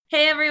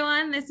Hey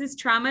everyone, this is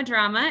Trauma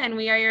Drama, and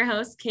we are your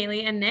hosts,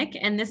 Kaylee and Nick.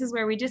 And this is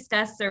where we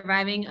discuss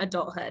surviving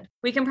adulthood.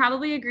 We can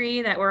probably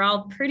agree that we're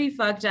all pretty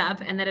fucked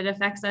up and that it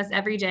affects us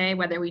every day,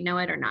 whether we know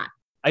it or not.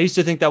 I used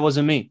to think that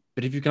wasn't me,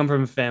 but if you come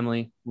from a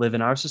family, live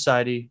in our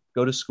society,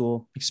 go to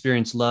school,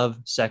 experience love,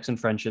 sex, and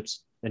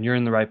friendships, then you're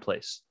in the right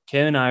place.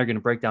 Kay and I are going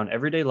to break down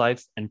everyday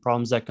life and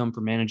problems that come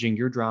from managing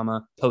your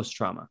drama post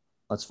trauma.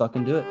 Let's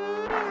fucking do it.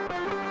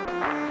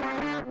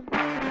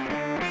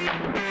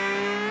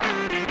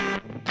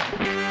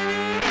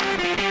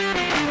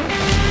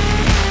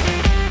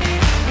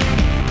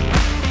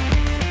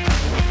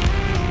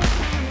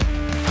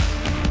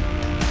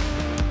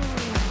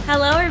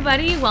 Hello,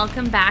 everybody.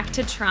 Welcome back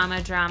to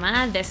Trauma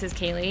Drama. This is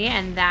Kaylee,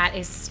 and that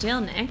is still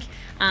Nick.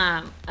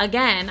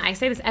 Again, I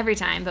say this every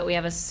time, but we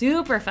have a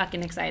super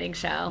fucking exciting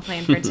show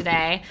planned for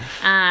today.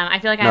 I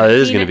feel like I No, haven't it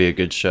is seen going to it. be a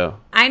good show.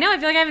 I know. I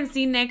feel like I haven't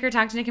seen Nick or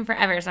talked to Nick in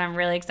forever, so I'm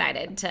really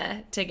excited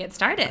to get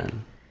started.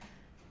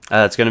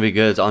 It's going to be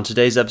good. On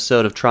today's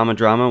episode of Trauma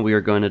Drama, we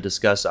are going to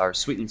discuss our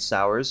sweet and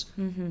sours.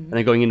 And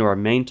then going into our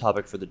main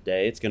topic for the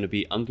day, it's going to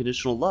be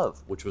unconditional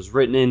love, which was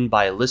written in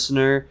by a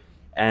listener.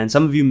 And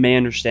some of you may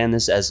understand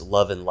this as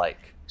love and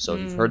like. So if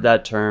you've heard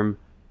that term,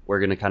 we're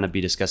going to kind of be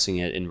discussing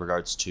it in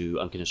regards to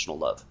unconditional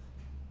love.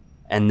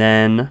 And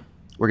then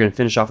we're going to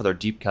finish off with our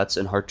deep cuts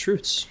and hard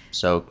truths.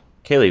 So,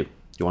 Kaylee, do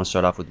you want to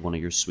start off with one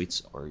of your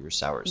sweets or your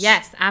sours?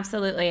 Yes,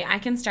 absolutely. I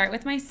can start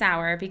with my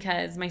sour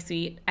because my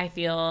sweet, I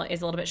feel,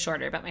 is a little bit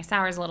shorter, but my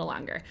sour is a little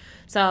longer.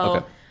 So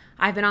Okay.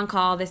 I've been on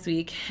call this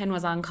week and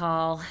was on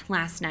call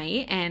last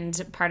night. And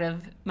part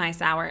of my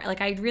sour, like,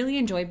 I really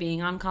enjoy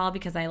being on call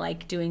because I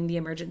like doing the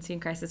emergency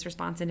and crisis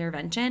response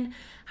intervention.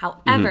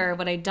 However,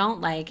 what I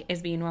don't like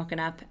is being woken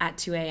up at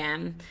 2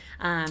 a.m.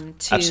 To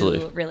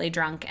Absolutely. really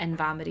drunk and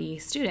vomity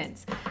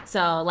students.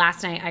 So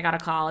last night I got a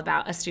call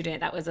about a student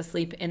that was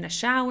asleep in the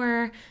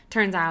shower.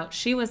 Turns out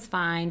she was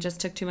fine,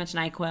 just took too much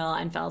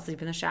NyQuil and fell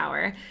asleep in the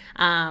shower.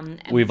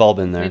 We've all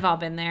been there. We've all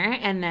been there.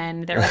 And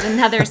then there was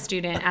another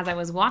student as I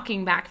was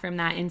walking back from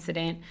that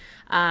incident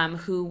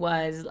who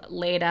was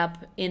laid up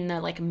in the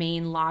like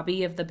main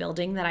lobby of the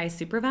building that I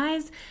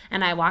supervise.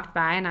 And I walked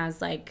by and I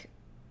was like,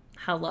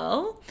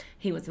 hello?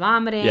 He was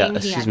vomiting. Yeah, He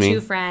excuse had me.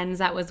 two friends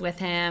that was with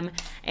him.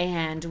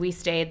 And we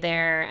stayed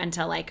there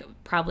until like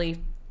probably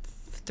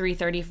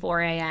 3:30,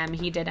 4 a.m.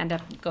 He did end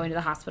up going to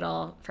the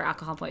hospital for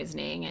alcohol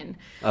poisoning. And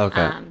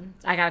Okay.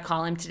 I got to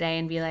call him today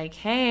and be like,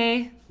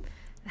 hey,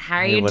 how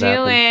are Hey, you what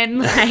doing?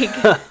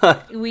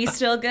 Like, we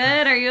still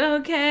good? Are you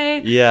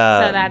okay?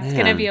 Yeah, So that's going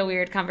to man. be a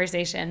weird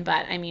conversation.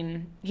 But I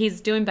mean,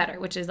 he's doing better,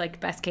 which is like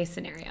best case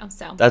scenario.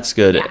 So That's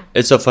good. Yeah.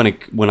 It's so funny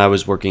when I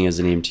was working as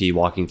an EMT,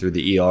 walking through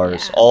the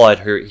ERs. Yeah. All I'd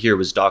hear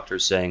was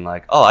doctors saying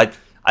like, "Oh,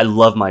 I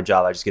love my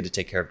job. I just get to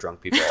take care of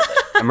drunk people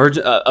all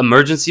day."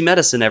 Emergency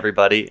medicine,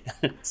 everybody.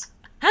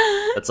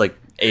 That's like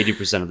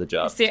 80% of the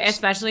job. So,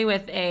 especially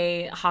with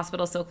a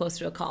hospital so close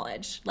to a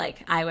college,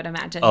 like I would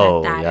imagine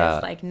Oh, that yeah.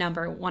 is like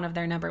one of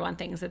their number one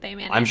things that they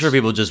manage. I'm sure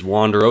people just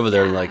wander over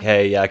there and Yeah. like,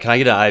 "Hey, yeah, can I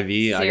get an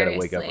IV? I gotta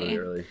wake up Seriously.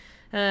 really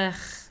early." Ugh,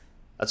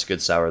 That's a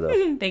good sour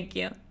though. thank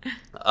you.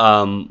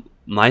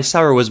 My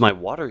sour was my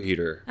water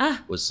heater.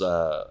 Ah.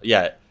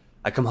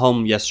 I come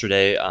home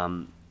yesterday,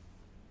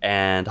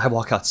 and I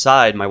walk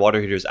outside. My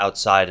water heater's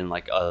outside in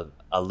like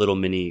a little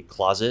mini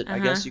closet, I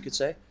guess you could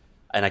say.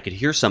 And I could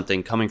hear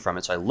something coming from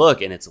it, so I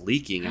look and it's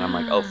leaking, and I'm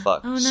like, "Oh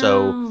fuck!" Oh, no.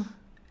 So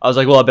I was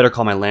like, "Well, I better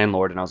call my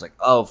landlord." And I was like,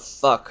 "Oh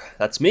fuck,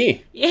 that's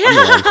me." Yeah. I'm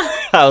the one.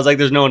 I was like,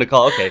 "There's no one to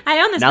call." Okay, I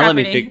own this now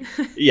property.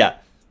 yeah.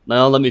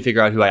 Now let me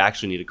figure out who I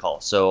actually need to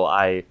call. So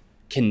I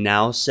can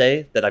now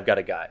say that I've got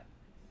a guy.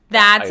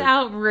 That's I-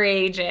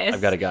 outrageous.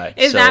 I've got a guy.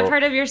 Is So- that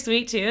part of your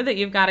suite too, that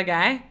you've got a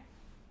guy?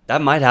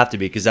 That might have to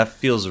be because that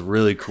feels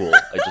really cool.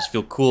 I just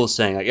feel cool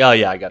saying like, "Oh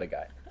yeah, I got a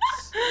guy."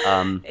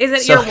 Is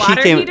it so your he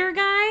water came- heater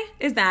guy?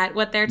 Is that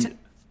what they're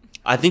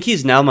I think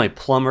he's now my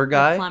plumber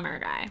guy plumber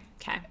guy?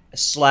 Okay,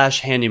 /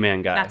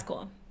 handyman guy. that's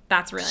cool.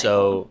 That's really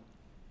So, cool.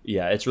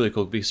 yeah, it's really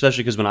cool,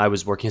 especially because when I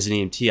was working as an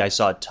EMT, I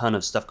saw a ton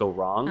of stuff go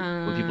wrong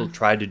when people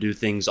tried to do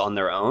things on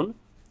their own.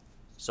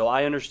 So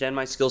I understand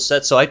my skill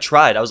set. So I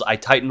tried. I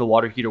tightened the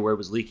water heater where it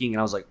was leaking, and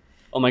I was like,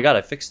 "Oh my god,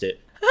 I fixed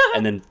it!"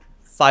 And then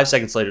 5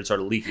 seconds later, it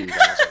started leaking again.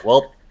 I was like,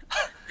 "Well,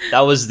 that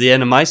was the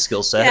end of my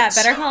skill set." Yeah,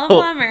 better call a So-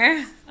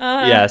 plumber.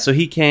 Yeah, so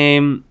he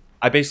came.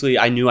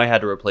 I knew I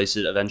had to replace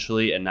it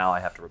eventually, and now I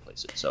have to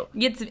replace it. So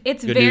It's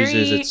Good very. news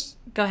is it's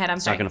Go ahead. I'm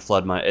not sorry. going to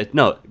flood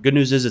good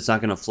news is it's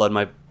not going to flood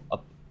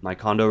my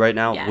condo right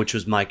now, Yeah. which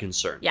was my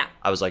concern. Yeah.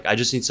 I was like, I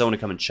just need someone to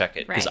come and check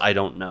it because Right. I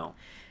don't know.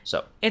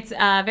 So It's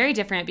very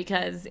different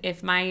because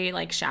if my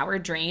like shower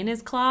drain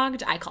is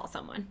clogged, I call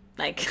someone.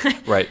 Like,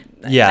 right,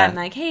 yeah, I'm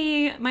like,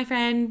 hey, my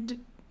friend,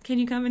 can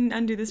you come and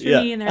undo this for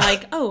Yeah. me? And they're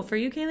like, oh, for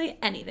you, Kaylee,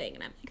 anything.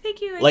 And I'm like,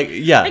 thank you. like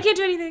yeah. I can't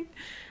do anything.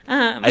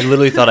 I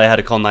literally thought I had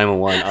to call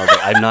 911. I was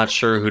like, I'm not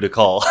sure who to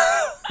call.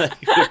 Who do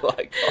I call?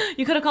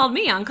 You could have called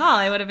me on call.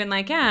 I would have been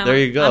like, yeah, There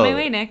you go. on my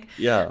way, Nick.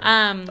 Yeah.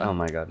 Oh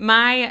my god.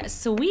 My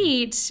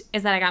sweet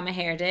is that I got my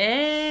hair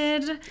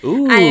did.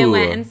 Ooh. I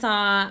went and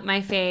saw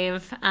my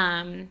fave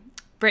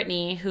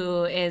Brittany,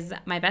 who is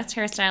my best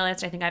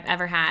hairstylist I think I've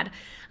ever had.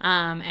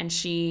 And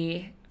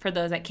she, for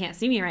those that can't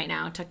see me right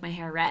now, took my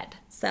hair red.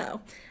 So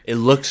it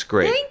looks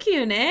great. Thank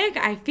you, Nick.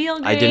 I feel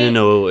great. I didn't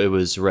know it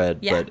was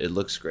red, but it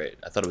looks great.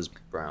 I thought it was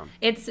brown.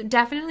 It's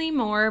definitely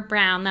more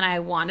brown than I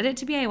wanted it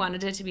to be. I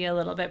wanted it to be a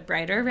little bit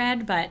brighter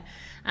red, but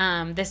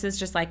this is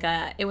just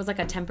it was like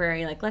a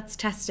temporary, like, let's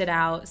test it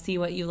out, see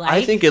what you like.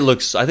 I think it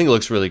looks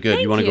really good.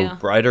 Thank you want to you. go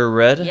brighter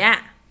red?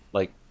 Yeah.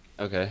 Like,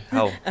 okay,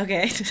 how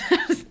Okay.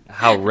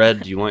 how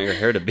red do you want your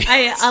hair to be?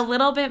 A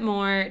little bit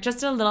more,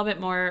 just a little bit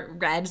more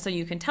red, so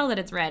you can tell that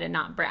it's red and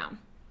not brown.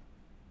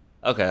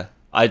 Okay,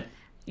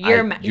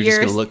 You're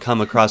just gonna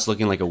come across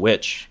looking like a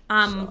witch.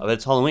 So,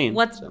 it's Halloween.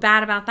 What's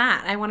bad about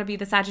that? I want to be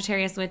the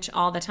Sagittarius witch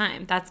all the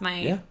time. That's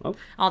my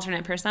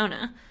alternate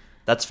persona.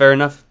 That's fair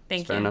enough.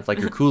 Thank you. Fair enough. Like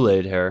your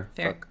Kool-Aid hair.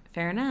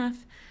 Fair enough.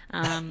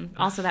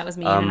 Also, that was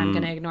mean, and I'm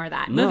gonna ignore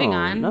that. Moving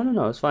on.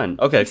 No, it's fine.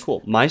 Okay,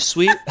 cool. My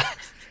sweet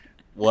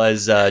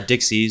was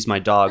Dixie's, my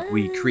dog.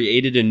 We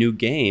created a new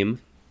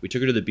game. We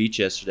took her to the beach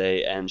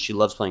yesterday, and she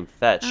loves playing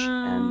fetch.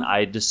 And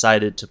I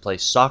decided to play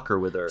soccer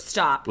with her.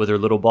 Stop. With her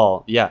little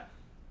ball. Yeah.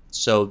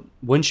 So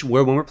when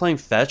we're playing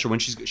fetch, or when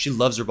she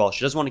loves her ball,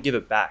 she doesn't want to give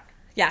it back.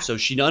 Yeah. So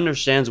she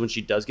understands when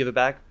she does give it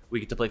back, we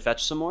get to play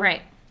fetch some more.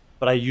 Right.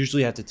 But I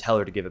usually have to tell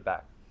her to give it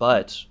back.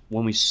 But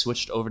when we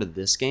switched over to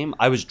this game,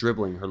 I was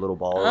dribbling her little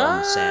ball around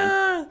the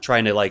sand,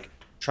 trying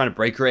to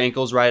break her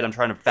ankles right. I'm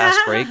trying to fast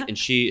break, and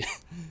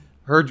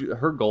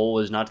her goal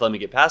was not to let me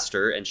get past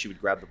her, and she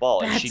would grab the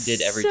ball, and she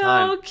did every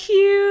time. So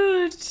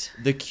cute.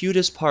 The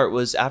cutest part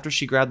was after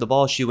she grabbed the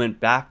ball, she went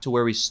back to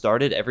where we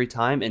started every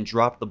time and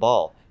dropped the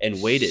ball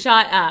and waited.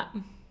 Shut up.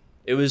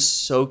 It was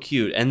so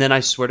cute. And then I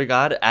swear to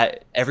God,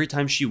 every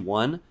time she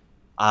won,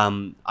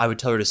 I would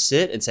tell her to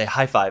sit and say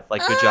high five,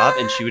 like good job,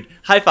 and she would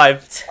high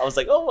five. I was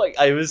like, oh my!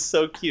 It was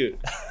so cute.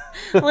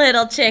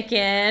 Little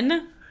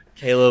chicken.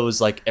 Kayla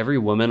was like, every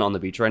woman on the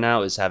beach right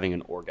now is having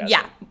an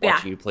orgasm.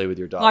 Watching you play with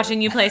your dog.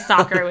 Watching you play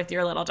soccer with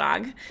your little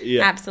dog.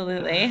 Yeah.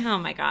 Absolutely. Oh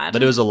my God.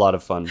 But it was a lot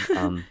of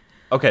fun.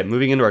 Okay,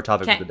 moving into our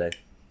topic of the day.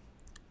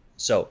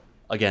 So,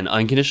 again,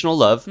 unconditional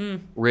love,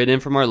 written in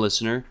from our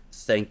listener.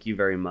 Thank you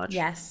very much.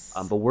 Yes.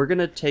 But we're going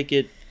to take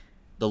it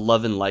the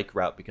love and like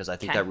route because I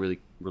think that really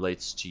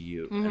relates to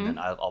you. And then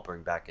I'll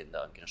bring back in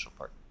the unconditional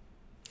part.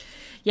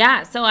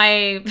 Yeah, so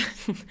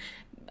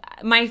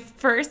my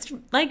first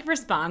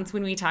response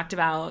when we talked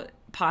about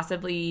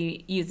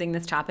possibly using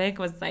this topic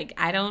was like,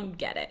 I don't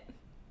get it.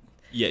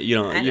 Yeah, you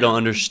don't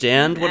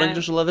understand what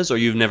unconditional love is, or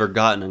you've never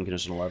gotten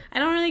unconditional love? I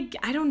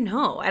don't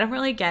know. I don't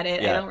really get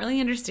it. Yeah. I don't really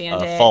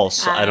understand it.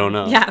 False. I don't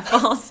know. Yeah,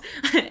 false.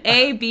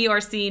 A, B, or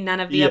C, none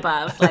of the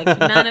above. Like,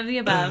 none of the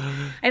above.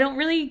 I don't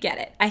really get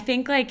it. I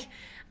think,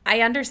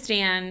 I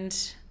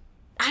understand,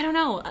 I don't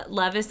know,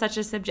 love is such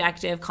a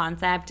subjective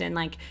concept, and,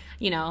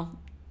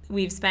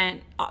 we've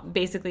spent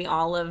basically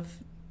all of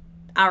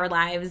our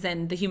lives,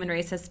 and the human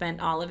race has spent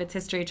all of its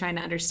history trying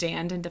to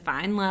understand and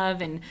define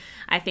love, and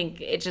I think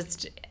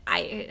it's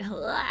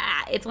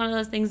one of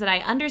those things that I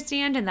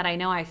understand and that I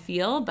know I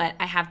feel, but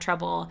I have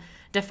trouble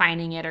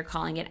defining it or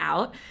calling it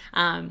out.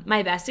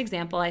 My best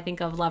example, I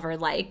think, of love or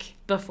like,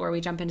 before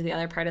we jump into the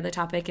other part of the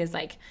topic, is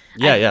please.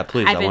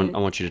 I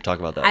want you to talk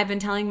about that. I've been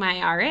telling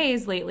my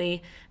RAs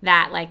lately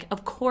that,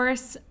 of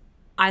course,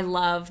 I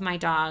love my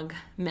dog,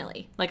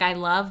 Millie. I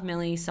love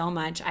Millie so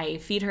much. I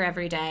feed her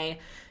every day.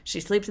 She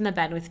sleeps in the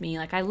bed with me.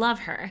 I love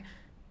her.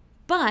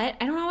 But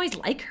I don't always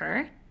like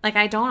her.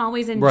 I don't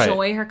always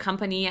enjoy her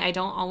company. I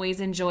don't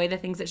always enjoy the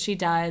things that she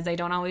does. I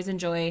don't always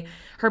enjoy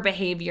her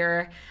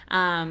behavior.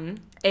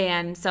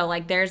 And so,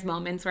 there's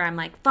moments where I'm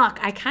like, fuck,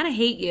 I kind of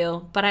hate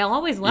you, but I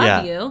always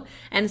love you.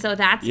 And so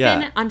that's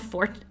been,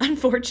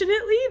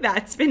 unfortunately,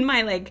 that's been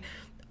my,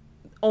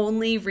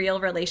 only real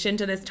relation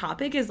to this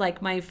topic is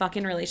my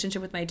fucking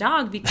relationship with my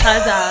dog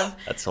because of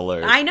that's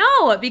hilarious. I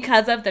know,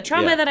 because of the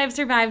trauma that I've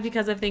survived,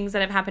 because of things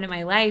that have happened in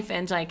my life,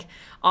 and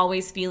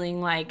always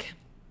feeling like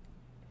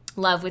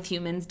love with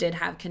humans did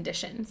have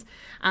conditions.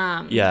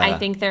 I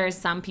think there's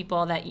some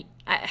people that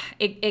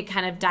it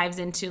kind of dives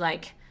into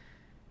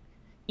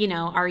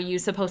are you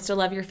supposed to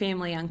love your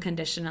family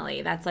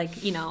unconditionally? That's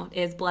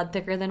is blood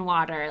thicker than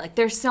water?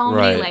 There's so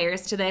many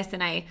layers to this,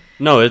 and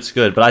No, it's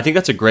good, but I think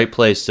that's a great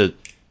place to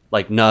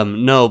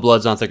no,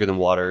 blood's not thicker than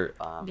water.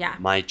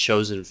 My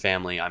chosen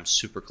family, I'm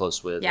super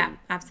close with. Yeah,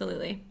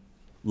 absolutely.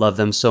 Love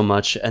them so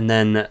much. And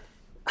then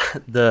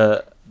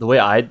the way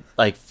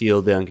I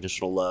feel the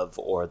unconditional love,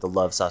 or the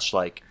love such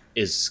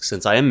is,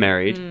 since I am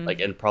married,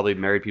 and probably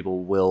married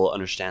people will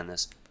understand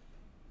this.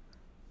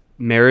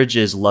 Marriage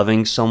is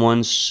loving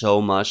someone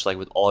so much,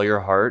 with all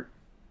your heart,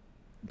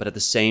 but at the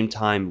same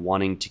time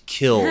wanting to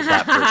kill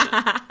that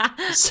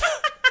person.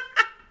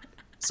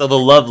 So the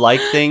love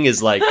thing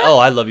is oh,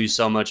 I love you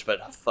so much,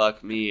 but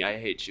fuck me, I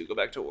hate you. Go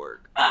back to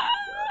work.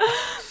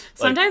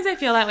 Sometimes I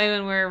feel that way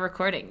when we're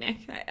recording, Nick.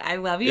 I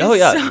love you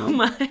so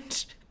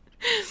much.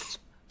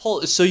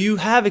 So you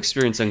have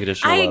experienced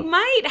unconditional love. I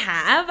might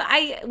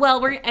have.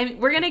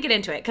 We're gonna get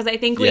into it because I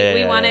think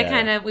we want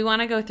to we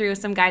want to go through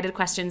some guided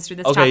questions through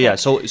this topic. Okay, yeah.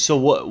 So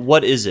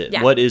what is it?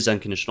 Yeah. What is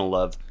unconditional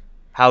love?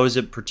 How does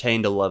it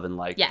pertain to love and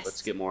like? Yes.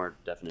 Let's get more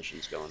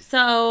definitions going.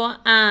 So,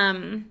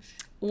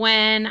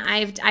 when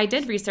I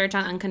did research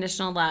on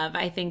unconditional love,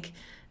 I think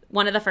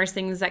one of the first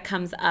things that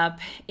comes up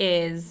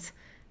is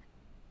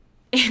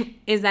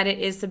that it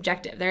is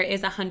subjective. There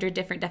is 100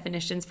 different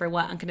definitions for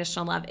what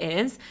unconditional love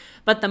is,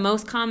 but the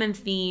most common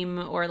theme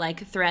or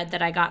like thread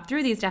that I got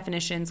through these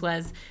definitions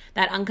was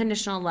that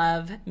unconditional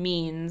love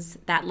means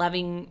that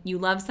you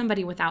love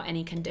somebody without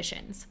any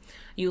conditions.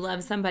 You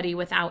love somebody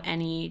without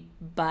any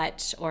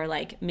but or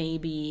like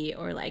maybe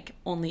or like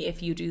only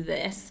if you do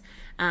this.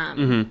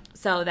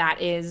 So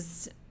that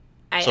is...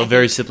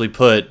 very simply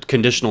put,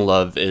 conditional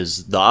love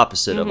is the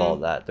opposite of all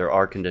that. There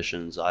are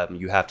conditions.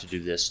 You have to do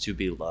this to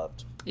be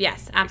loved.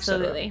 Yes,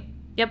 absolutely.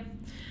 Yep.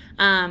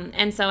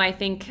 And so I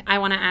think I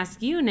want to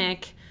ask you,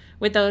 Nick,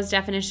 with those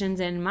definitions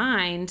in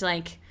mind,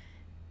 like,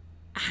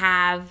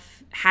 have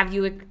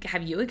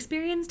you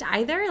experienced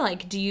either?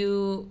 Like, do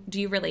you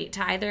relate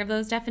to either of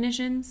those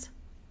definitions?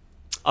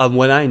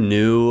 When I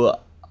knew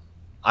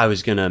I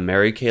was gonna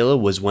marry Kayla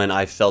was when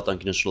I felt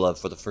unconditional love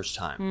for the first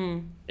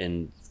time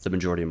in the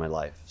majority of my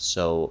life.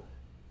 So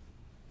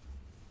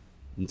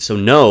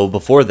no,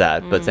 before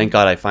that, but thank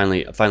God I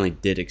finally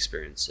did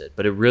experience it.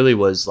 But it really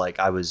was like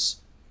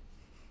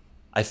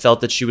I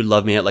felt that she would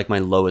love me at like my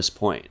lowest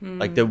point.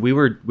 Like that we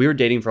were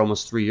dating for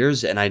almost 3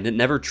 years, and I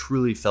never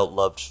truly felt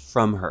loved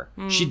from her.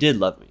 She did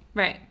love me,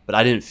 right? But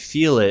I didn't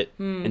feel it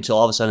until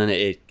all of a sudden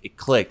it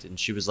clicked, and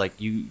she was like,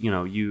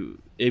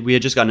 we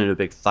had just gotten into a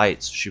big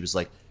fight, so she was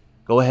like,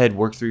 go ahead,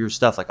 work through your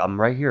stuff. Like, I'm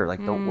right here.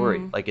 Like, don't worry.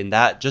 Like, in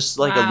that, just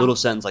like a little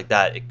sentence like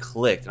that, it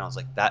clicked, and I was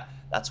like,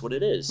 that's what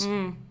it is.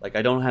 Like,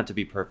 I don't have to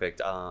be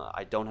perfect.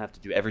 I don't have to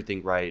do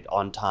everything right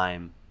on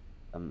time.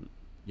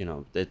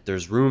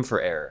 There's room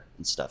for error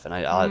and stuff,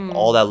 and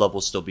all that love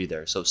will still be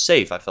there. So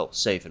safe. I felt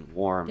safe and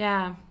warm.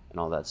 Yeah. And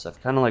all that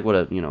stuff. Kind of like what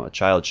a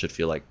child should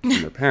feel like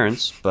from their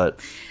parents,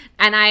 but.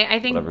 And I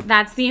think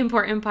that's the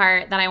important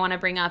part that I want to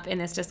bring up in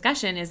this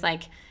discussion is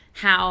like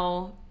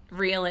how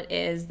real it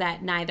is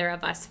that neither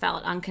of us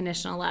felt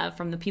unconditional love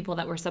from the people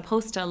that were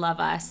supposed to love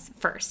us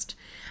first.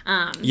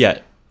 Yeah.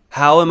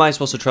 How am I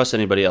supposed to trust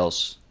anybody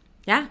else?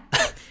 Yeah.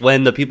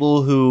 When the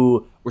people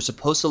who were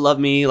supposed to love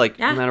me, like,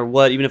 no matter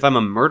what, even if I'm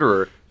a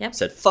murderer,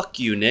 said, fuck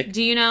you, Nick.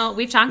 Do you know,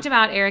 we've talked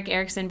about Erik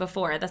Erikson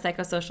before, the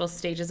psychosocial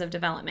stages of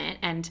development,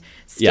 and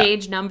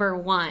stage number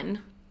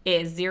 1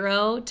 is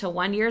 0 to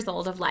 1 years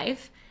old of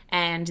life.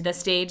 And the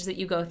stage that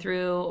you go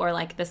through or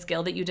like the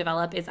skill that you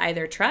develop is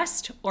either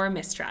trust or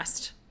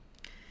mistrust.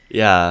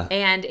 Yeah.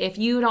 And if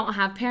you don't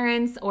have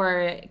parents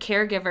or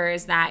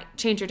caregivers that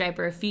change your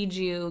diaper, feed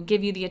you,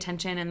 give you the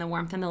attention and the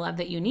warmth and the love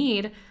that you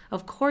need,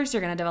 of course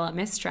you're going to develop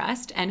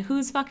mistrust. And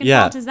whose fucking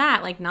fault is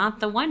that? Like, not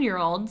the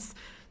 1-year-olds.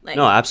 Like,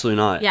 no, absolutely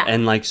not. Yeah.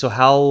 And like, so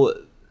how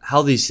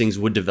these things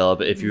would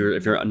develop if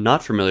you're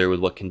not familiar with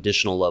what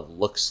conditional love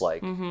looks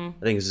like, I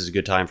think this is a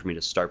good time for me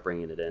to start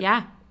bringing it in.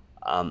 Yeah.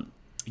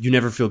 You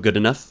never feel good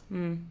enough.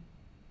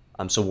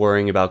 So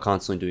worrying about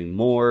constantly doing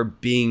more,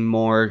 being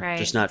more,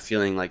 just not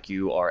feeling like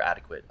you are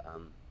adequate.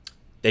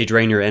 They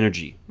drain your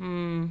energy.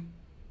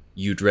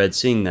 You dread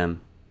seeing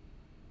them.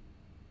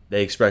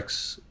 They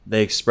express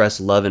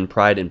love and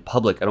pride in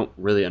public. I don't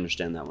really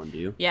understand that one. Do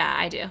you? Yeah,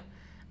 I do.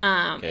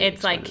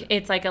 It's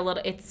like a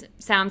little. It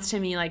sounds to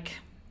me like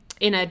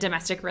in a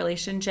domestic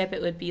relationship,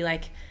 it would be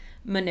like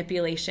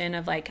manipulation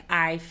of like,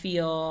 I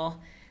feel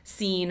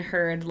seen,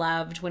 heard,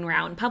 loved when we're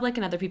out in public,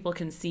 and other people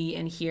can see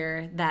and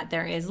hear that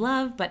there is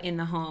love, but in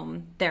the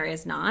home there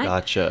is not.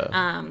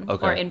 Gotcha.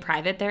 Okay. Or in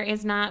private there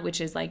is not,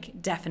 which is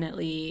like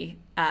definitely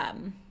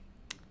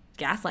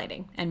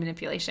gaslighting and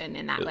manipulation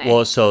in that way.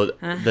 Well, so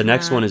the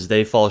next one is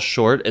they fall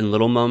short in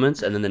little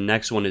moments, and then the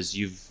next one is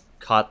you've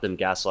caught them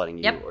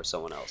gaslighting you or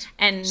someone else.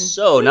 And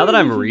so now that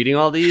I'm reading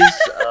all these,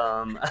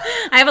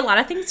 I have a lot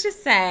of things to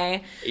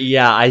say.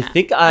 Yeah, I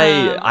think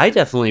I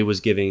definitely was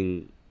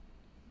giving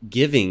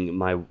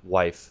my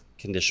wife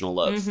conditional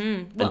love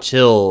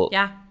until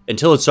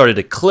it started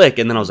to click,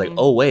 and then I was like,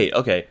 oh wait,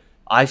 okay,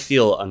 I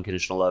feel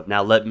unconditional love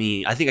now.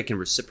 I think I can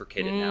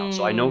reciprocate it now.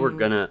 So I know we're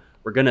gonna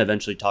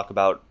eventually talk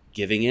about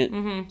giving it,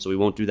 so we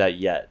won't do that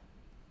yet.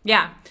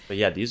 Yeah. But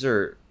yeah, these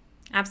are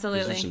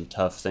absolutely some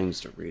tough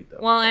things to read, though.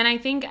 Well, and I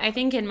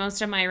think in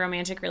most of my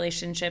romantic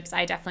relationships,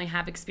 I definitely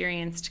have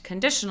experienced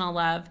conditional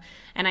love,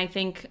 and I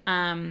think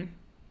I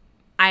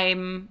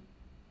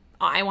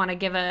want to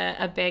give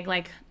a big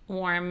like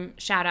warm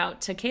shout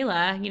out to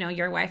Kayla,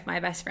 your wife, my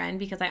best friend,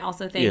 because I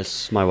also think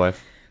yes, my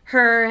wife,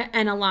 her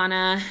and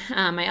Alana,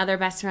 my other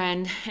best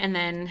friend, and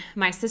then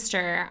my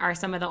sister are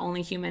some of the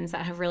only humans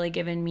that have really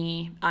given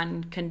me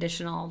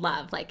unconditional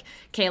love. Like,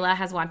 Kayla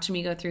has watched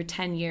me go through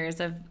 10 years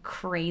of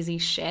crazy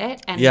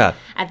shit, and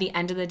at the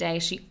end of the day,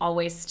 she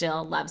always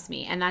still loves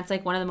me. And that's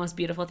like one of the most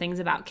beautiful things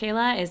about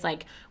Kayla is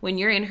like when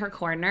you're in her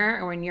corner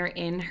or when you're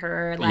in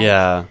her,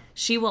 like,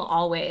 she will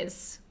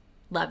always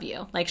love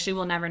you. Like, she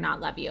will never not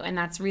love you. And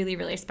that's really,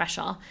 really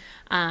special.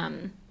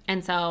 And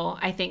so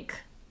I think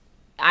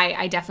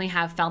I definitely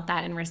have felt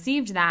that and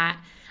received that.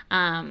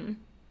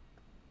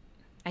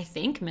 I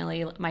think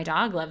Millie, my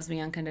dog, loves me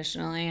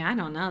unconditionally. I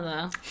don't know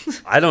though.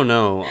 I don't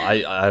know.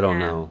 I don't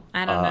Yeah, know.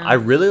 I don't know. I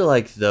really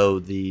like though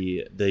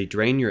the they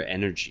drain your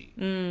energy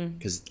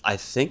because I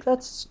think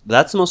that's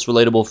the most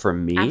relatable for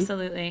me.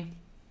 Absolutely.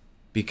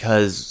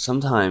 Because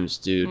sometimes,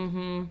 dude,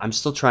 Mm-hmm. I'm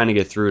still trying to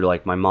get through to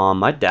like my mom,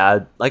 my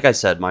dad. Like I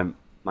said, my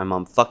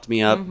mom fucked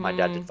me up. My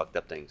dad did fucked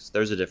up things.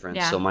 There's a difference.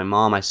 Mm-hmm. Yeah. So my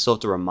mom, I still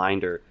have to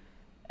remind her.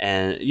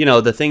 And you know,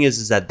 the thing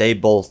is that they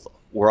both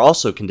were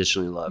also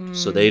conditionally loved,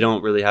 so they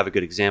don't really have a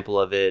good example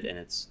of it. And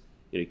it's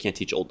you can't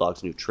teach old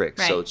dogs new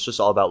tricks. So Right. it's just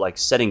all about like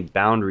setting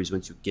boundaries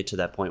once you get to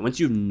that point, once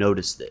you've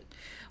noticed it.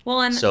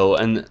 Well, and So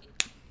and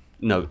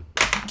no,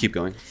 keep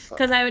going.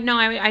 because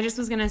I just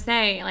was gonna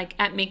say, like,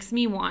 it makes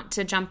me want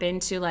to jump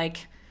into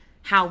like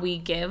how we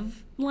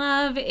give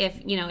love, if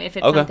if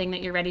it's Okay. something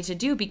that you're ready to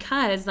do,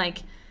 because like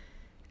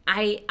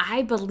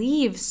I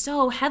believe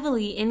so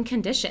heavily in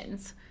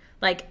conditions,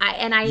 like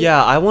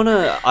Yeah,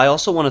 I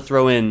also wanna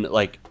throw in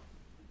like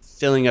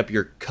filling up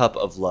your cup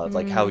of love,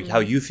 like how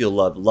you feel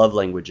love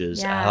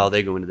languages, Yeah. how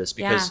they go into this,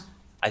 because Yeah.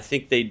 I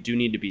think they do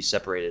need to be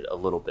separated a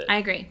little bit. I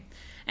agree,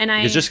 and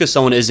Because just because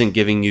someone isn't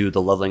giving you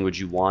the love language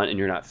you want and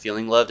you're not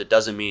feeling loved, it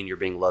doesn't mean you're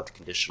being loved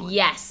conditionally.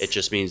 Yes. It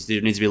just means there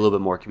needs to be a little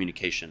bit more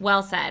communication.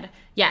 Well said.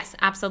 Yes,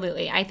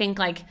 absolutely. I think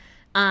like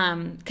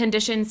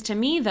conditions to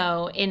me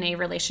though in a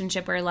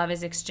relationship where love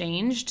is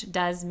exchanged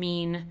does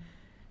mean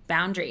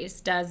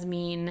boundaries, does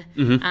mean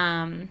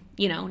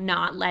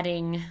not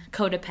letting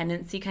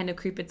codependency kind of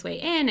creep its way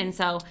in. And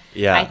so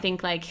Yeah. I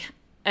think like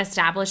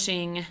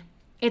establishing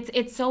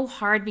it's so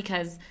hard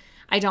because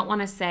I don't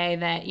want to say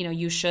that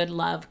you should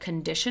love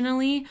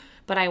conditionally,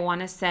 but I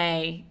want to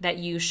say that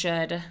you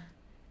should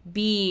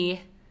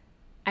be.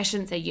 I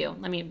shouldn't say you.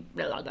 Let me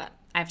reload that.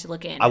 I have to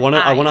look in. I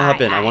wanna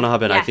hop in. I wanna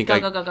hop in. Yeah, I think go, I-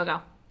 go, go, go,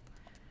 go.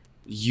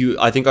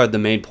 I think the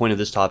main point of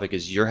this topic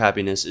is your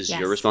happiness is Yes.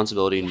 your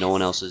responsibility, no Yes.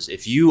 one else's.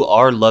 If you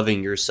are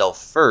loving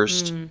yourself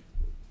first,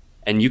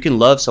 and you can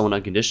love someone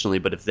unconditionally,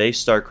 but if they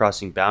start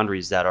crossing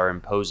boundaries that are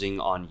imposing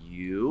on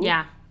you,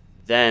 Yeah.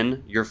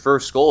 then your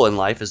first goal in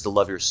life is to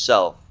love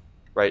yourself,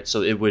 right?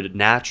 So it would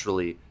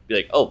naturally be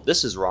like, oh,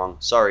 this is wrong.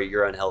 Sorry,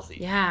 you're unhealthy.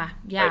 Yeah.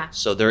 Yeah. Right?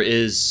 So there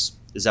is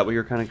that what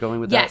you're kind of going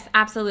with Yes, that?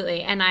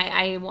 absolutely. And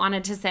I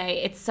wanted to say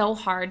it's so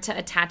hard to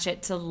attach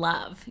it to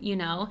love,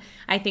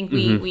 I think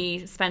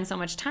we spend so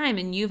much time,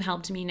 and you've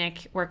helped me,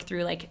 Nick, work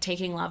through like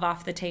taking love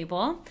off the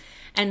table.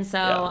 And so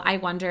Yeah. I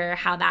wonder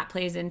how that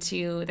plays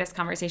into this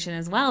conversation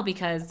as well,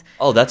 because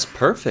Oh, that's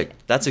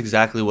perfect. That's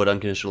exactly what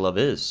unconditional love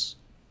is.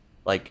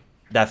 Like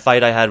that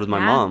fight I had with my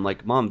Yeah. mom.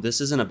 Like, Mom,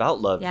 this isn't about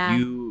love. Yeah.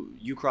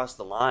 You crossed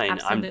the line.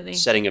 Absolutely. I'm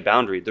setting a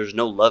boundary. There's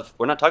no love.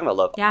 We're not talking about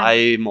love. Yeah.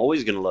 I'm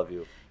always gonna love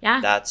you.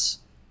 yeah.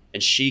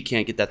 And she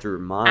can't get that through her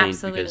mind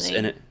Absolutely.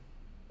 because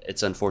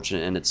it's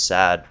unfortunate and it's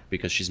sad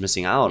because she's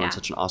missing out Yeah. on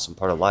such an awesome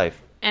part of life.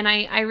 And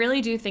I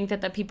really do think that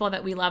the people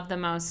that we love the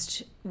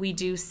most, we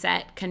do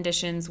set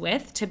conditions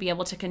with to be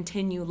able to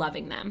continue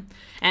loving them.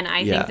 And I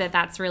Yeah. think that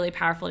that's really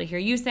powerful to hear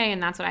you say.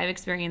 And that's what I've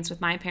experienced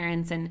with my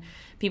parents and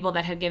people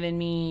that had given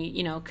me,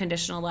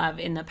 conditional love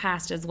in the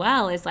past as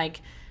well, is like,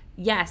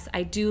 yes,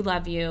 I do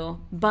love you,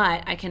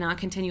 but I cannot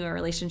continue a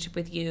relationship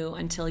with you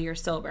until you're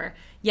sober.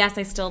 Yes,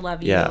 I still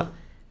love you. Yeah.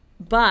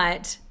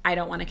 But I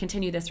don't want to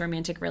continue this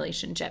romantic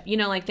relationship.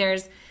 Like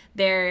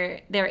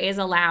there is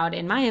allowed,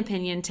 in my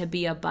opinion, to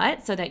be a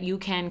but so that you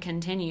can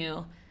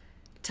continue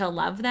to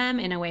love them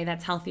in a way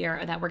that's healthier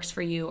or that works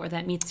for you or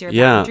that meets your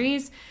Yeah.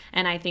 boundaries.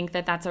 And I think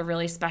that that's a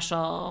really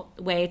special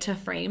way to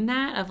frame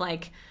that of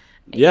like,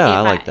 Yeah, if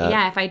I like that.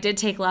 Yeah, if I did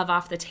take love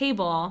off the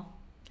table,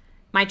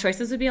 my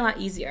choices would be a lot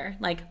easier.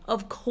 Like,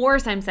 of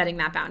course I'm setting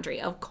that boundary.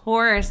 Of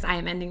course I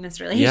am ending this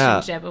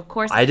relationship. Of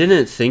course. I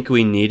didn't think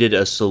we needed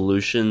a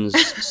solutions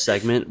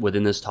segment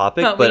within this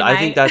topic, But we but I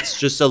think might. that's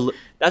just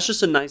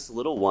a nice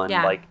little one.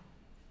 Yeah. Like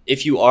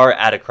if you are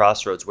at a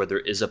crossroads where there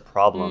is a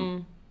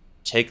problem,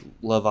 take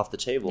love off the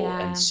table Yeah.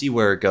 and see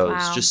where it goes.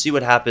 Wow. Just see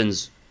what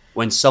happens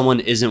when someone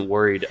isn't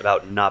worried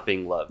about not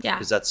being loved. Yeah.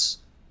 Because that's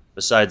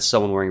besides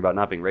someone worrying about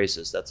not being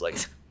racist, that's like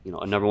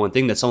a number one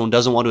thing that someone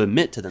doesn't want to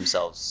admit to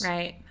themselves.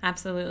 Right.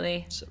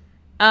 Absolutely. So,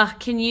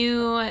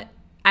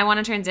 I want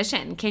to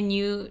transition. Can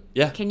you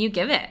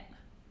give it?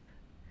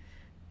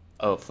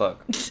 oh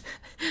fuck.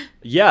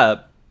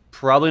 Yeah,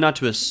 probably not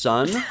to a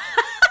son,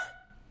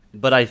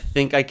 but I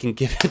think I can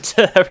give it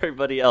to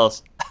everybody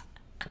else.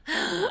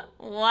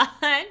 What?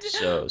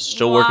 So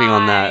still working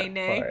on Why, that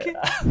Nick?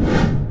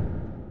 part.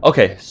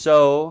 Okay,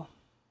 so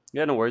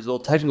yeah, no worries. A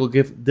little technical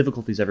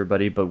difficulties,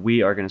 everybody, but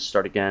we are going to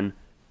start again.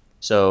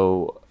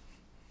 So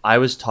I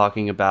was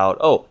talking about,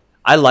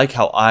 I like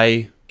how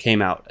I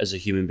came out as a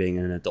human being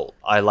and an adult.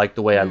 I like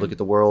the way I look at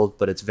the world,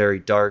 but it's very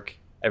dark.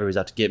 Everybody's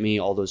out to get me,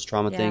 all those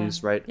trauma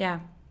things, right? Yeah.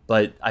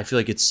 But I feel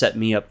like it's set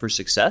me up for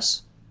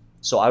success.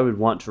 So I would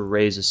want to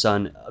raise a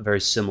son a very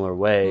similar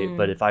way.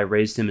 But if I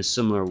raised him a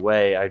similar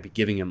way, I'd be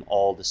giving him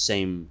all the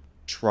same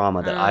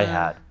trauma that I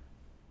had,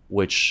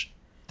 which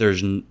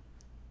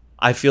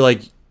I feel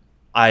like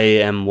I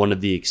am one of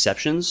the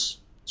exceptions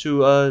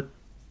to a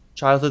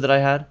childhood that I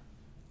had.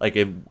 Like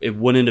it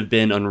wouldn't have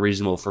been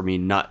unreasonable for me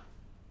not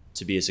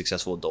to be a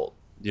successful adult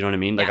You know what I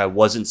mean? Like, Yeah. I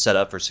wasn't set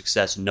up for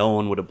success. No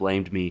one would have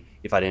blamed me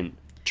if I didn't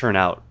turn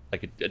out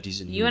like a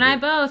decent You human and I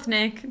being. both,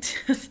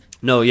 Nick.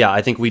 No, yeah,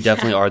 I think we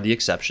definitely are the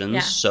exceptions. Yeah.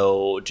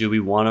 So, do we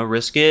want to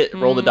risk it,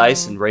 roll the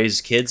dice, and raise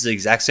kids the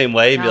exact same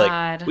way and be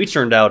God. like, we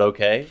turned out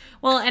okay?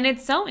 Well, and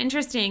it's so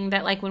interesting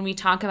that, like, when we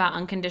talk about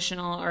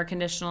unconditional or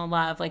conditional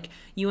love, like,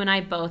 you and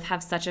I both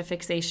have such a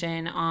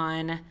fixation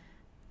on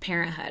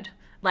parenthood.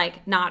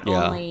 Like, not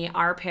Yeah. only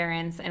our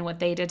parents and what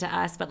they did to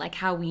us, but, like,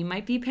 how we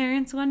might be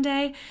parents one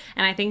day.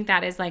 And I think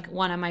that is, like,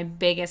 one of my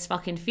biggest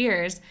fucking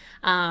fears.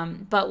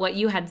 But what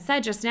you had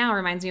said just now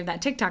reminds me of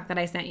that TikTok that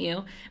I sent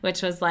you,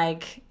 which was,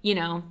 like, you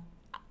know,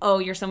 oh,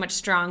 you're so much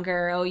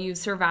stronger. Oh, you've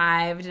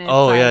survived. And it's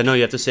Oh, yeah, like, no,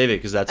 you have to save it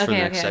because that's for the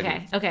Okay, next okay,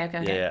 segment. okay, okay,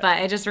 okay. Yeah.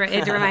 But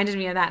it reminded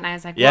me of that, and I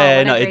was like, Yeah, whoa, yeah,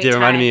 what no, a it great did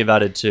remind tie. me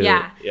about it too.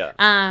 Yeah.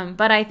 Yeah.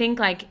 But I think,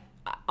 like,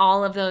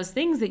 all of those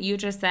things that you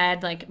just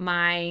said, like,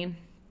 my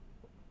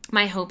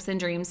hopes and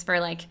dreams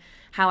for, like,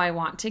 how I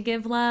want to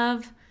give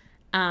love,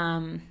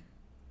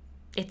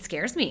 it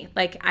scares me.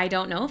 Like, I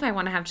don't know if I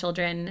want to have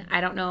children. I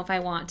don't know if I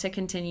want to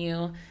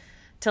continue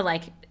to,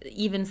 like,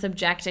 even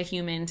subject a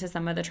human to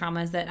some of the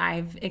traumas that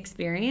I've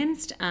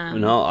experienced.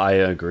 No, I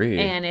agree.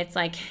 And it's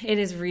like, it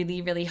is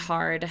really, really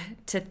hard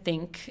to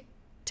think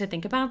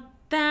about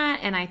that.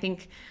 And I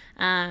think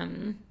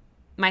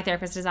my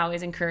therapist has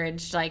always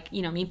encouraged, like,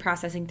 you know, me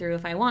processing through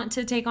if I want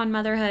to take on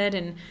motherhood.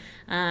 And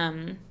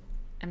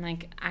I'm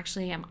like,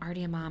 actually, I'm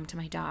already a mom to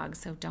my dog,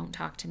 so don't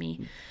talk to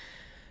me.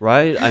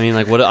 Right? I mean,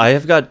 like, what I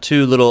have got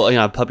two little,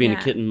 a puppy and a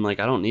Yeah. kitten. Like,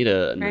 I don't need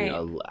a Right.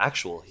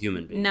 actual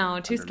human being. No,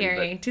 too under me,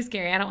 scary. but Too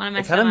scary. I don't want to It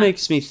mess kind them of up.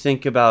 makes me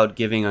think about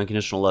giving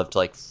unconditional love to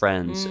like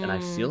friends, and I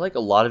feel like a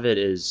lot of it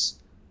is,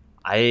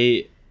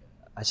 I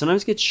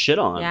sometimes get shit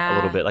on a Yeah,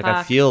 little bit. Like, I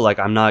fuck. feel like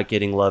I'm not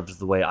getting loved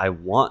the way I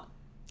want,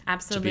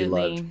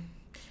 Absolutely. loved.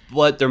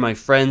 but they're my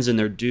friends and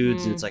they're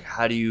dudes, and it's like,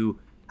 how do you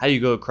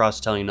go across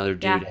telling another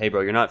dude, Yeah. hey,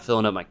 bro, you're not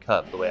filling up my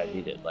cup the way I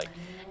need it, like.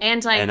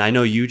 And, like, And I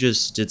know you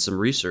just did some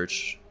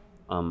research.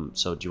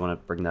 So do you want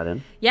to bring that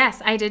in?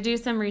 yes, I did do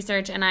some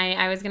research, and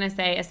I was going to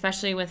say,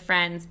 especially with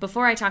friends,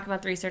 before I talk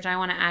about the research, I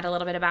want to add a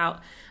little bit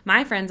about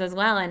my friends as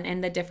well,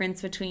 and the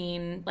difference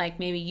between, like,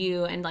 maybe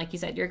you and, like you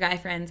said, your guy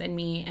friends and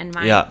me and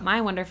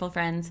my wonderful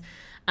friends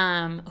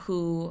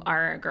who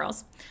are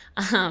girls.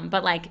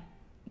 But, like,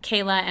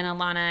 Kayla and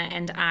Alana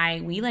and I,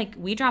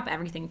 we drop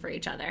everything for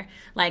each other.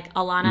 Like,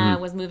 Alana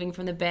was moving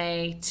from the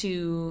Bay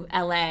to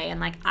LA, and,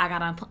 like, I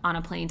got on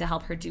a plane to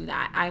help her do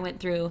that. I went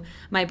through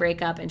my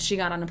breakup, and she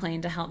got on a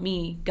plane to help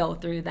me go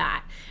through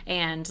that.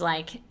 And,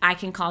 like, I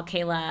can call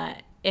Kayla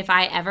if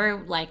I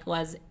ever, like,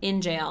 was in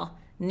jail,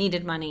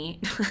 needed money,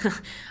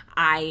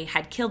 I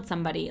had killed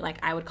somebody, like,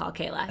 I would call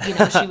Kayla. You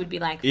know, she would be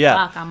like,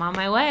 Yeah. fuck, I'm on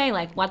my way.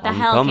 Like, what the I'm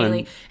hell,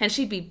 coming. Kaylee? And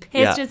she'd be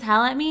pissed Yeah. as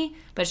hell at me,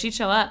 but she'd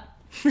show up.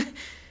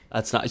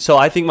 That's not. So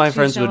I think my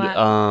friends show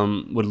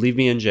would leave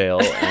me in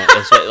jail,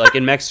 like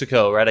in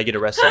Mexico, right? I get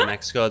arrested in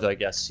Mexico. They're like,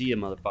 "Yeah, see you,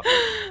 motherfucker."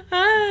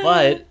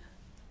 But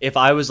if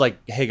I was like,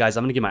 "Hey guys,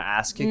 I'm gonna get my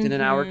ass kicked in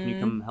an hour. Can you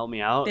come help me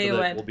out?" They They're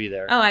like, would. We'll be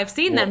there. Oh, I've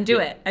seen Well, them do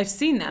it. I've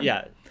seen them.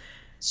 Yeah.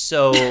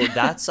 So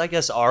that's, I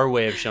guess, our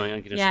way of showing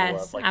unconditional Yes,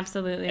 love. Like,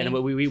 absolutely. And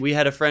we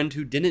had a friend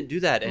who didn't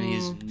do that, and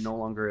he's no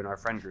longer in our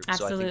friend group.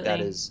 So I think that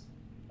Absolutely. is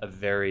a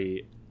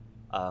very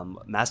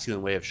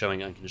masculine way of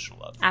showing unconditional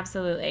love.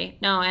 Absolutely.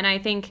 No, and I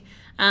think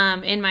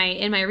in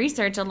my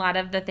research, a lot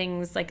of the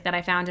things, like, that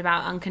I found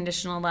about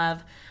unconditional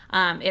love,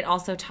 it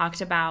also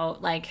talked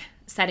about, like,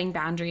 setting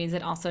boundaries.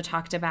 It also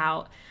talked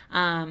about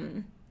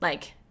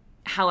like,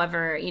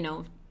 however, you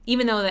know,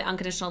 even though the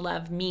unconditional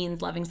love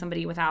means loving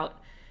somebody without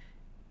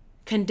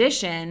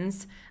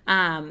conditions,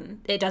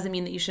 it doesn't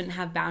mean that you shouldn't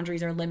have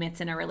boundaries or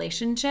limits in a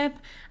relationship,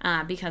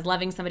 because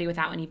loving somebody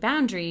without any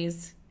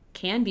boundaries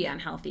can be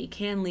unhealthy,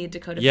 can lead to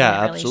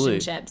codependent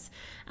relationships.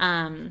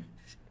 And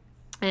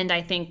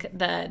I think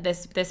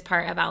this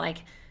part about,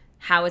 like,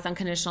 how is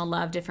unconditional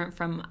love different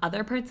from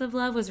other parts of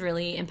love was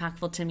really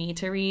impactful to me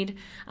to read.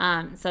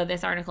 So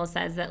this article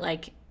says that,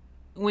 like,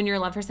 when your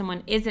love for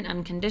someone isn't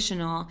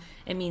unconditional,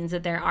 it means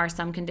that there are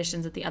some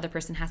conditions that the other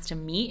person has to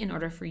meet in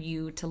order for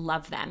you to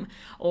love them,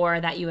 or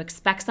that you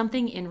expect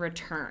something in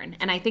return.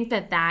 And I think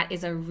that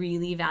is a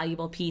really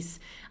valuable piece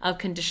of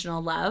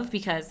conditional love,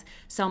 because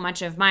so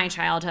much of my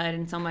childhood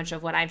and so much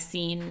of what I've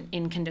seen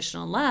in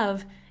conditional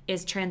love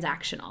is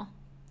transactional,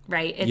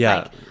 right? It's Yeah.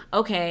 like,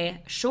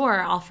 okay,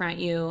 sure, I'll front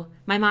you.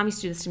 My mom used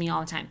to do this to me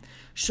all the time.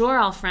 Sure,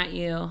 I'll front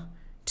you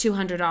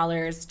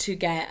 $200 to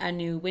get a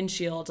new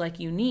windshield like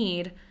you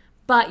need,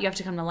 but you have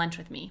to come to lunch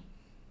with me.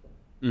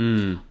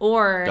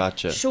 Or,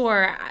 Gotcha.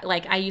 sure,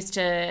 like, I used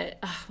to,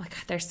 oh my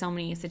God, there's so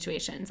many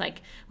situations.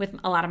 Like, with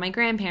a lot of my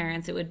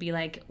grandparents, it would be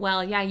like,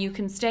 well, yeah, you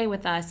can stay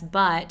with us,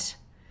 but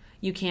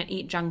you can't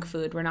eat junk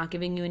food. We're not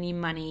giving you any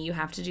money. You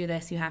have to do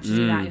this. You have to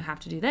do that. You have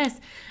to do this.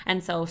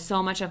 And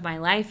so much of my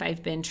life,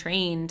 I've been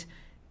trained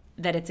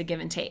that it's a give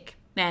and take.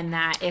 And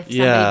that if somebody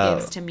Yeah.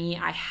 gives to me,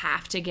 I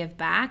have to give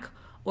back,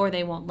 or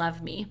they won't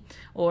love me,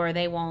 or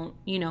they won't,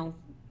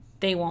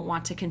 they won't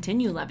want to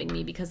continue loving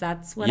me, because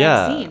that's what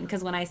Yeah. I've seen.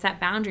 Because when I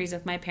set boundaries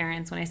with my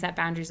parents, when I set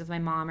boundaries with my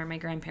mom or my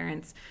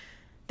grandparents,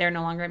 they're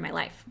no longer in my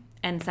life.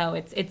 And so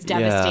it's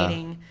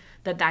devastating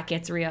that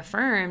gets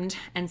reaffirmed.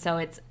 And so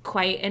it's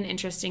quite an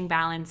interesting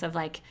balance of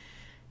like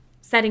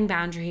setting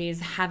boundaries,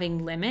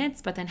 having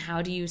limits, but then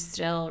how do you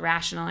still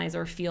rationalize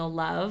or feel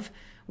love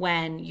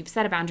when you've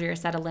set a boundary or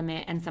set a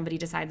limit and somebody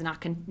decides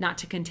not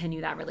to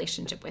continue that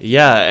relationship with you?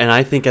 Yeah, and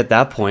I think at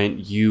that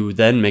point you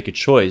then make a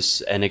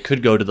choice, and it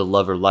could go to the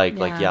love or like.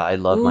 Like, I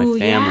love my family.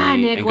 Yeah,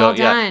 Nick, and well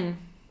done. Yeah,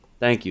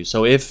 thank you.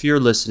 So if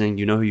you're listening,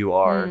 you know who you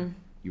are.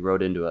 You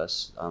wrote into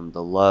us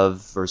the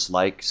love versus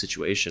like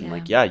situation.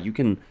 Like, you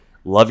can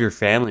love your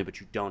family, but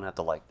you don't have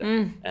to like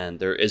them. And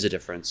there is a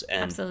difference.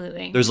 And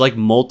absolutely. There's like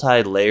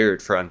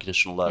multi-layered for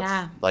unconditional love.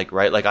 Yeah. Like,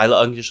 right? Like I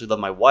unconditionally love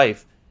my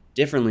wife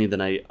differently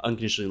than I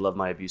unconditionally love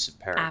my abusive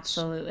parents.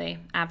 Absolutely.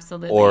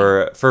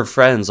 Or for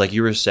friends, like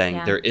you were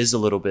saying, there is a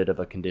little bit of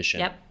a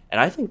condition. Yep.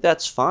 And I think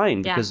that's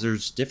fine because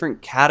there's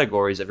different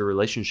categories of your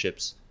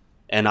relationships.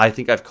 And I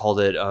think I've called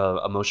it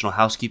emotional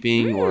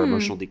housekeeping or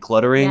emotional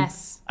decluttering.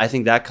 Yes. I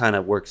think that kind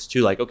of works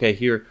too. Like, okay,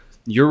 here,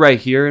 you're right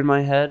here in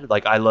my head.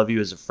 Like, I love you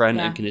as a friend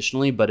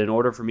unconditionally, but in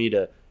order for me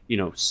to,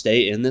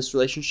 stay in this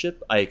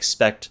relationship, I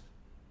expect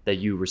that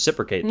you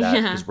reciprocate that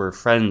because we're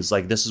friends.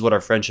 Like, this is what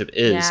our friendship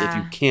is. Yeah.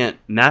 If you can't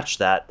match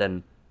that,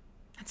 then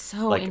that's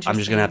so like interesting. I'm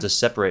just gonna have to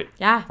separate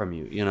from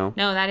you. No,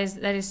 that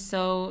is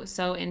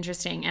so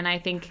interesting, and I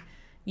think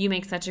you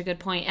make such a good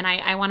point. And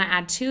I want to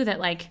add too that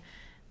like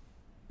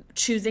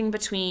choosing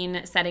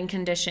between setting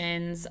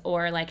conditions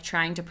or like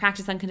trying to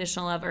practice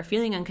unconditional love or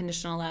feeling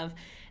unconditional love,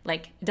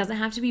 like it doesn't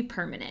have to be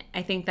permanent.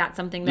 I think that's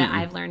something that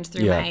I've learned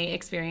through my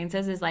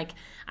experiences is like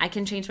I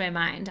can change my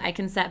mind. I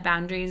can set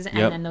boundaries and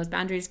then those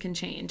boundaries can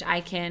change.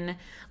 I can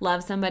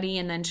love somebody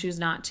and then choose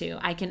not to.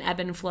 I can ebb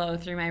and flow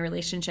through my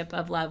relationship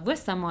of love with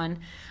someone.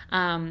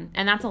 And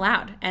that's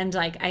allowed. And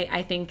like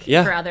I think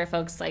for other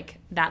folks like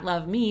that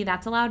love me,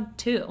 that's allowed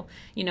too.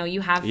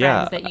 You have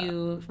friends that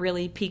you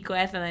really peak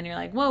with and then you're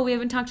like, whoa, we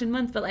haven't talked in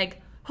months, but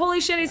like,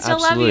 holy shit, I still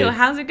love you.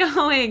 How's it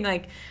going?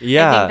 Like I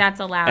think that's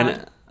allowed.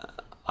 And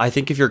I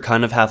think if you're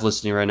kind of half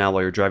listening right now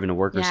while you're driving to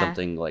work or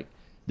something, like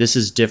this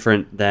is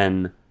different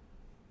than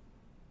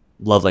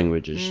love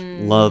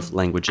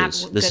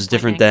languages. This is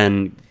different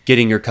than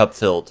getting your cup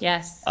filled.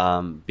 Yes.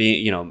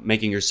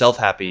 Making yourself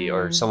happy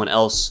or someone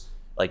else,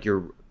 like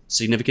your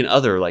significant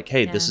other, like,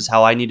 hey, this is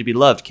how I need to be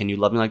loved. Can you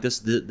love me like this?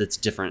 That's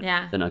different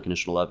than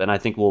unconditional love. And I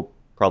think we'll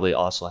probably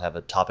also have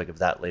a topic of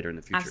that later in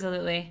the future.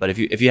 Absolutely. But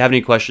if you have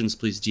any questions,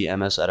 please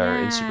DM us at our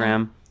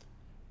Instagram.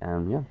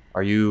 And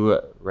are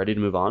you ready to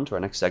move on to our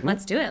next segment?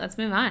 Let's do it. Let's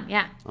move on.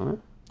 Yeah. All right.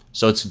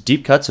 So it's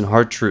deep cuts and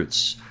hard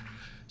truths.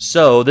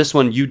 So this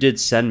one you did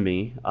send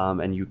me,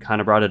 and you kind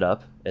of brought it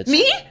up.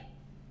 Me?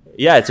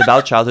 Yeah, it's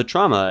about childhood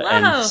trauma, Whoa.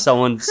 and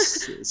someone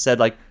said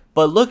like,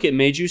 "But look, it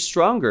made you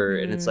stronger."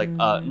 And it's like,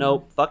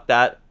 no, fuck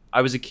that.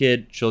 I was a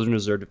kid. Children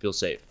deserve to feel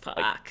safe. Fuck.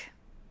 Like,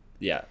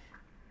 yeah.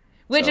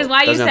 Which So is why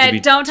it you doesn't have to be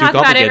said don't too talk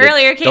about it complicated.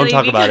 earlier, Kaylee. Don't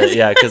talk about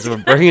it, because we're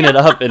bringing it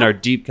up in our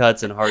deep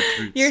cuts and hard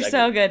truths. You're segment.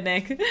 so good,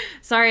 Nick.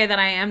 Sorry that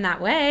I am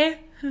that way.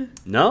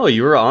 No,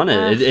 you were on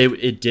it.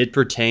 It did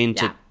pertain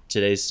to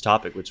today's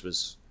topic, which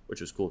was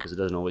cool because it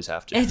doesn't always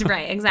have to. It's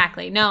right,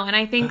 exactly. No, and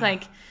I think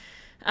like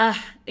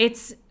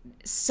it's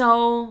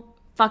so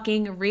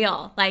fucking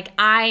real. Like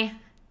I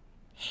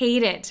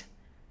hate it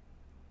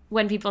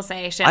when people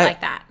say shit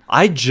like that.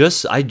 I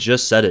just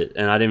said it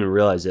and I didn't even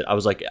realize it. I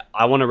was like,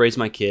 I want to raise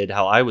my kid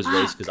how I was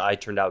raised because I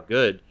turned out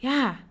good.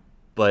 Yeah.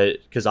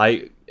 But because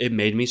it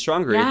made me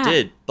stronger. Yeah. It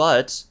did.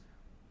 But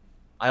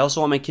I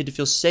also want my kid to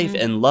feel safe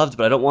and loved,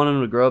 but I don't want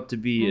him to grow up to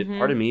be a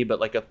part of me, but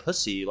like a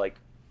pussy. Like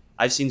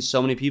I've seen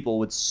so many people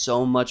with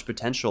so much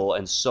potential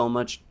and so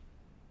much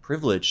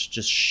privilege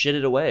just shit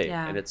it away.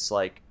 Yeah. And it's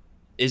like,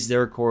 is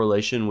there a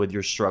correlation with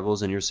your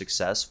struggles and your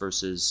success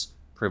versus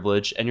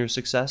privilege and your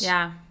success?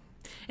 Yeah.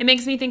 It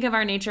makes me think of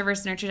our nature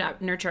versus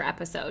nurture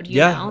episode, you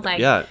know?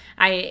 Like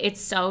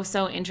it's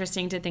so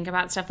interesting to think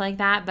about stuff like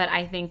that, but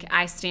I think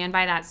I stand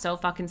by that so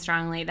fucking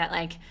strongly that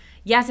like,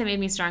 yes, it made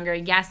me stronger.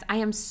 Yes, I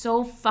am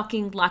so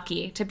fucking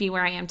lucky to be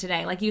where I am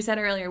today. Like you said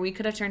earlier, we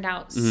could have turned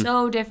out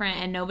so different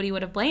and nobody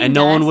would have blamed us. And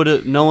no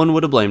one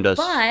would have blamed us.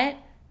 But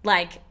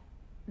like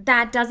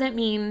that doesn't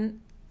mean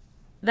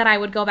that I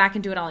would go back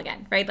and do it all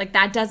again, right? Like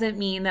that doesn't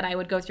mean that I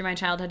would go through my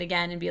childhood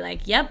again and be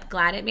like, yep,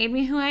 glad it made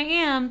me who I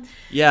am.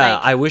 Yeah,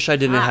 like, I wish I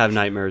didn't have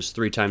nightmares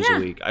 3 times a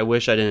week. I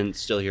wish I didn't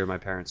still hear my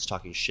parents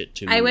talking shit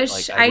to me. I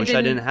wish I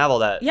didn't have all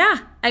that. Yeah,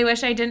 I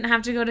wish I didn't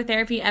have to go to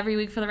therapy every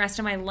week for the rest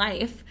of my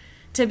life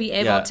to be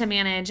able to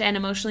manage and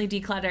emotionally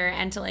declutter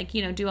and to like,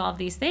 do all of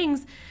these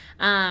things.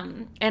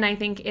 And I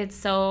think it's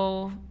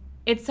so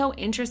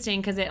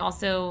interesting because it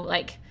also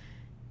like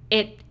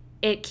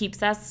it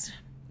keeps us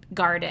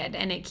guarded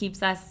and it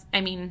keeps us,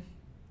 our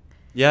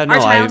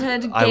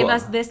childhood gave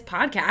us this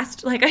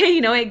podcast. Like,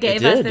 it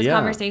gave us this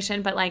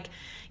conversation, but like,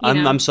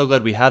 I'm so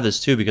glad we have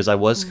this too, because I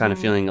was kind of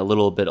feeling a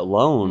little bit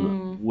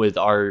alone with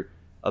our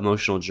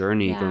emotional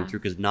journey going through,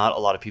 because not a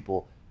lot of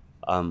people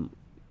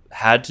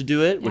had to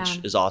do it, which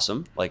is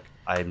awesome. Like,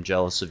 I'm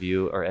jealous of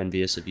you or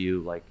envious of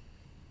you. Like,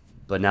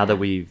 But now that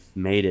we've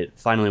made it,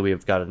 finally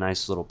we've got a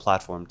nice little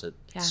platform to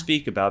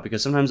speak about,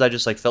 because sometimes I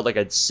just like felt like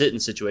I'd sit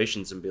in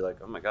situations and be like,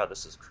 oh my God,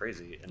 this is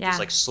crazy. And just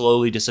like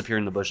slowly disappear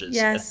in the bushes.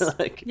 Yes.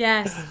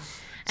 Yes.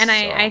 And so.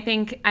 I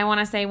think I want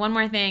to say one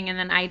more thing, and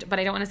then but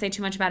I don't want to say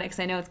too much about it because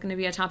I know it's going to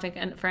be a topic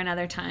for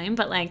another time.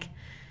 But like,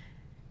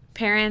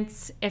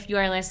 parents, if you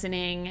are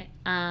listening,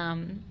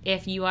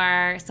 if you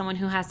are someone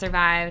who has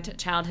survived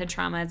childhood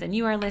traumas and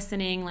you are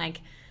listening,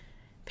 like,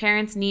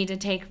 parents need to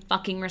take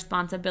fucking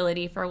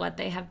responsibility for what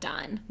they have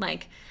done.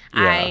 Like,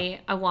 I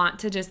want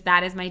to just,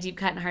 that is my deep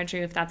cut and hard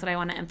truth. That's what I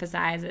want to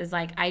emphasize is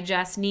like, I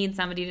just need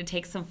somebody to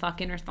take some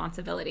fucking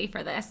responsibility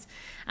for this.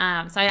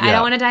 I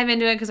don't want to dive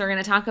into it because we're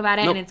going to talk about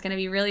it and it's going to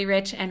be really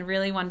rich and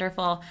really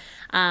wonderful.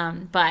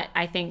 But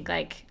I think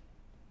like,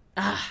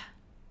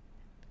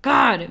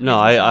 God. No,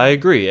 I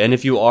agree. And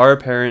if you are a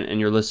parent and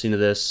you're listening to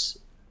this,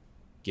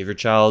 give your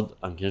child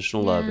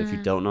unconditional love. If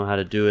you don't know how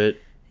to do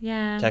it,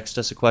 text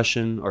us a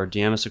question or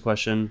DM us a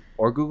question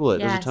or Google it.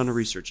 There's a ton of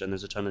research and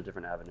there's a ton of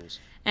different avenues.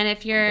 And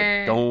if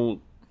you're...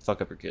 don't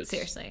fuck up your kids.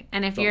 Seriously.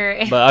 And if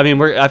you're... But I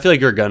mean, I feel like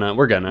we're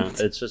gonna.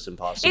 It's just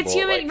impossible. It's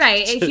human,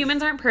 right.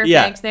 Humans aren't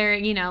perfect. They're,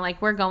 like,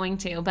 we're going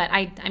to. But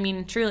I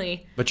mean,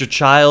 truly. But your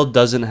child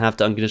doesn't have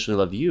to unconditionally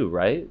love you,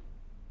 right?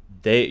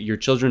 Your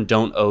children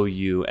don't owe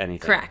you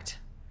anything. Correct.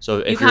 So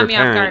if you you're caught me a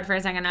parent, off guard for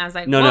a second. I was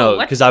like, no,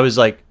 because I was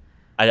like,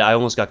 I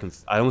almost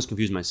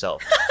confused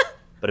myself.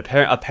 But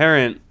a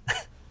parent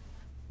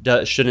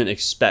shouldn't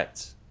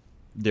expect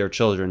their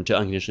children to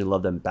unconditionally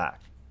love them back.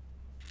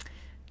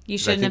 You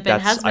shouldn't have been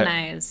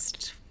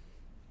husbandized.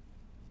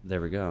 There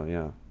we go.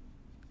 Yeah.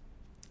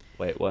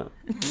 Wait, what?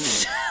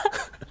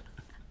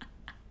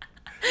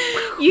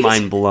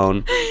 Mind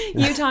blown.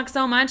 You talk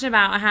so much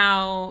about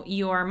how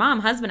your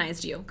mom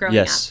husbandized you growing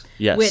up.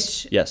 Yes.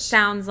 Which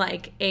sounds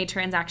like a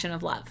transaction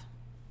of love.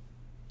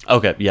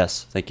 Okay.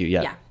 Yes. Thank you.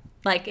 Yeah.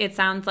 Like, it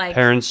sounds like...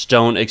 Parents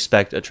don't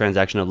expect a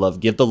transaction of love.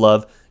 Give the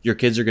love. Your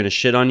kids are going to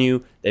shit on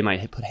you. They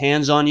might put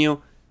hands on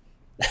you.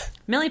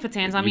 Millie puts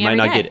hands on me every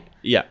day. You might not get it.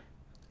 Yeah.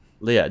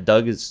 Yeah,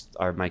 Doug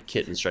are my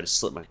kittens trying to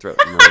slit my throat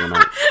in the middle of the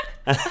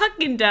night.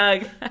 Fucking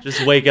Doug.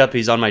 Just wake up,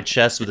 he's on my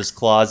chest with his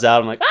claws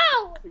out. I'm like,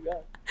 oh my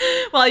God.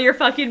 While your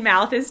fucking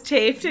mouth is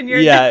chafed and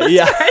your nose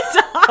starts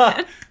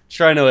on.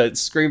 Trying to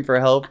scream for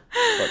help.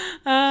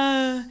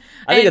 I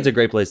think it's a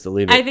great place to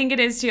leave it. I think it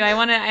is too. I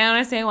want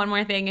to say one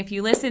more thing. If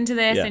you listen to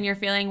this and you're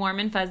feeling warm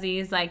and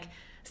fuzzies, like,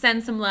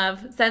 send some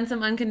love, send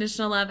some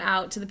unconditional love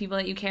out to the people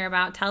that you care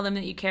about. Tell them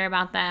that you care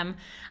about them.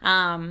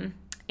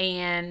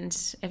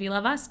 And if you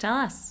love us, tell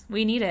us.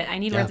 We need it. I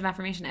need words of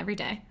affirmation every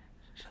day.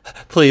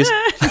 Please.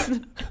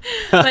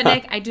 But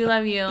Nick, I do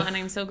love you, and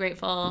I'm so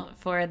grateful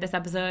for this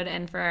episode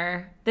and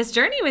for this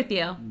journey with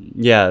you.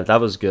 Yeah, that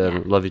was good.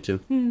 Yeah. Love you too.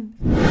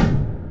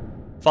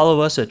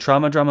 Follow us at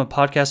Trauma Drama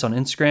Podcast on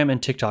Instagram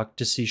and TikTok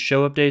to see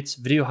show updates,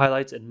 video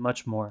highlights, and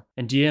much more.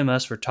 And DM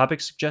us for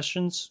topic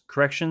suggestions,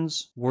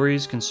 corrections,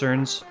 worries,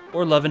 concerns,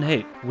 or love and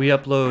hate. We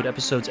upload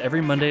episodes every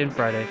Monday and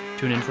Friday.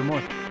 Tune in for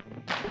more.